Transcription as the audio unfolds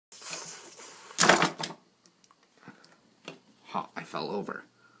Ha, I fell over.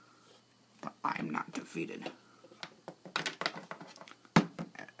 But I'm not defeated. As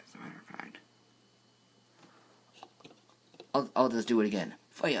a matter of fact. I'll just do it again.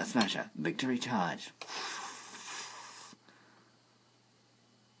 Fire Smasher. Victory Charge.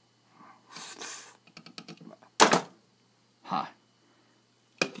 Ha.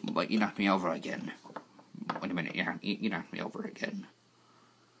 But you knocked me over again. Wait a minute, you knocked me over again.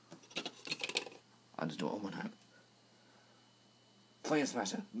 I'll just do it one more time. Fire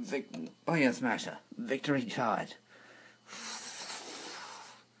Smasher. Fire Smasher. Victory Charge.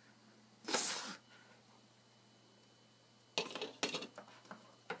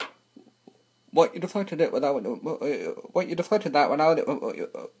 What, you deflected it without... What, you deflected that without...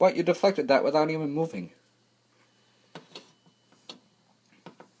 What, you deflected that without even moving.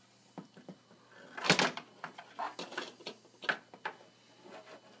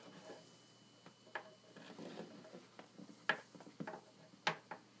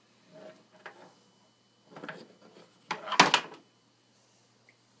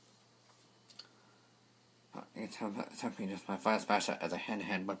 It's time to use my Fire Smasher as a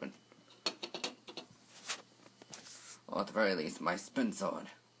hand-to-hand weapon. Or at the very least, my spin sword.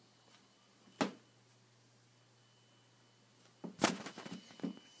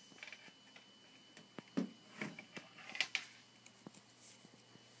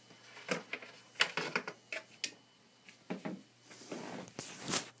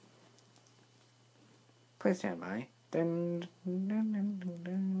 Please stand by. Dun, dun, dun, dun, dun,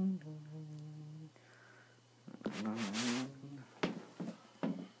 dun, dun.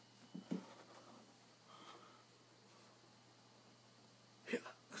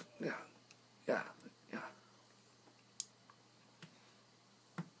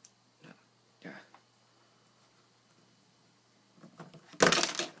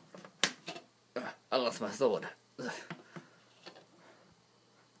 I lost my sword.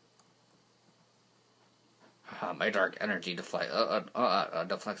 My dark energy deflects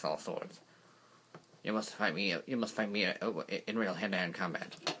all swords. You must fight me. You must fight me in real hand-to-hand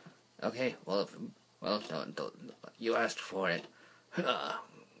combat. Okay. Well, don't. You asked for it. How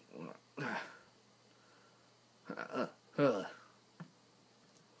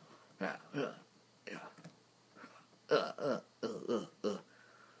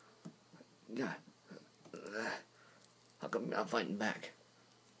come you're not fighting back?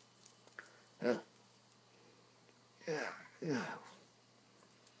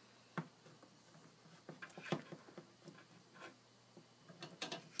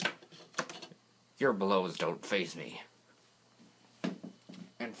 Your blows don't faze me.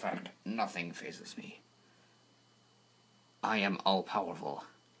 In fact, nothing fazes me. I am all-powerful.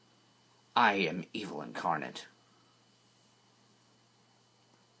 I am evil incarnate.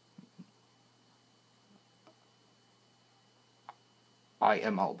 I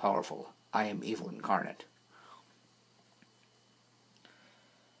am all-powerful. I am evil incarnate.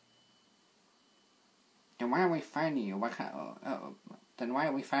 Then why are we finding you? What kind? Then why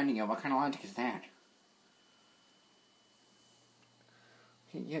are we finding you? What kind of logic is that?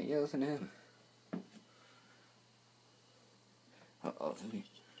 Yeah, listen to him.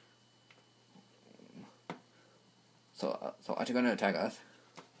 So are you gonna attack us?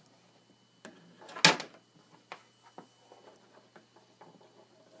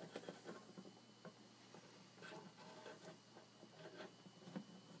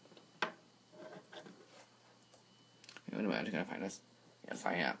 Anyway, are you gonna find us? Yes,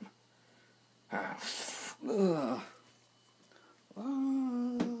 I am.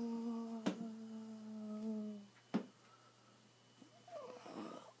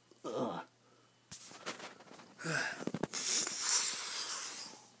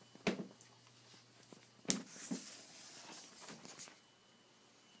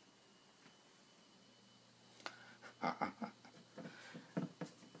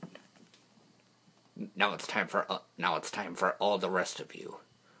 Now it's time for all the rest of you.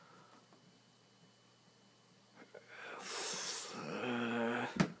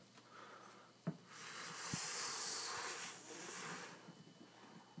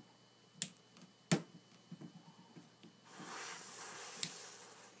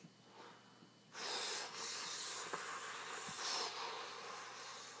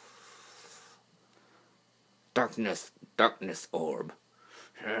 Darkness orb.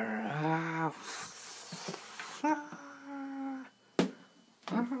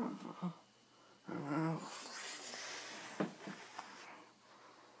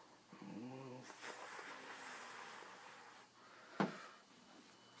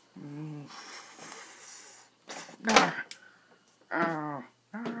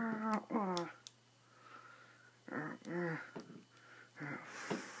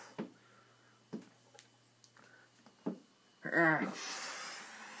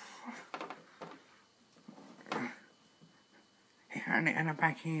 And I'm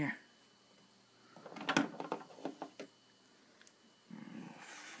back here.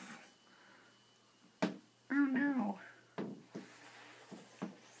 Oh no.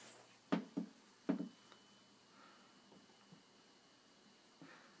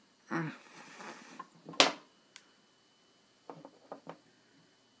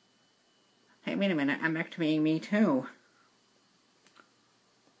 Hey, wait a minute, I'm back to being me too.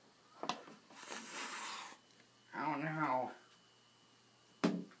 Oh no. Oh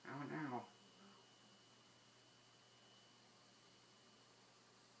no.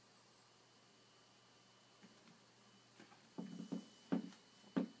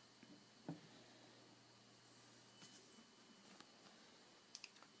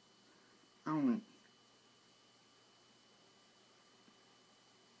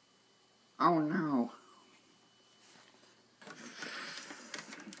 Oh no.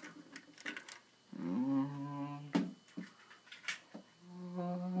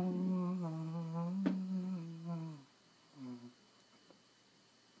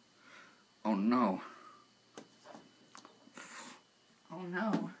 Oh no. Oh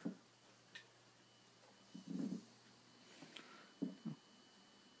no.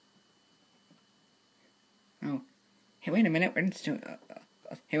 Oh. Hey, wait a minute, where did Stewie...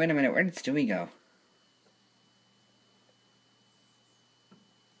 hey, wait a minute, where did Stewie go?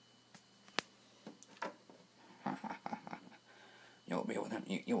 You'll be with him.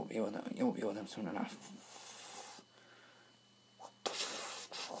 You'll be with him. You'll be with him soon enough.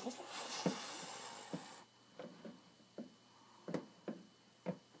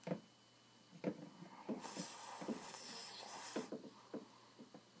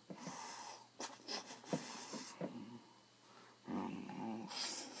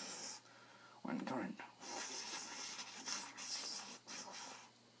 One current.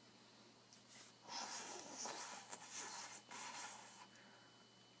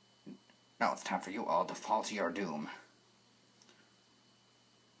 Now it's time for you all to fall to your doom.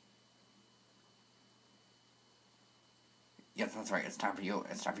 Yes, that's right. It's time for you.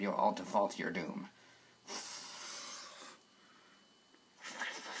 It's time for you all to fall to your doom.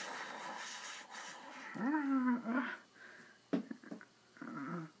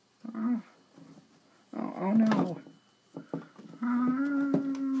 Oh no.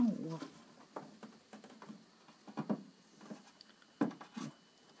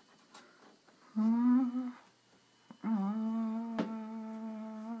 Oh.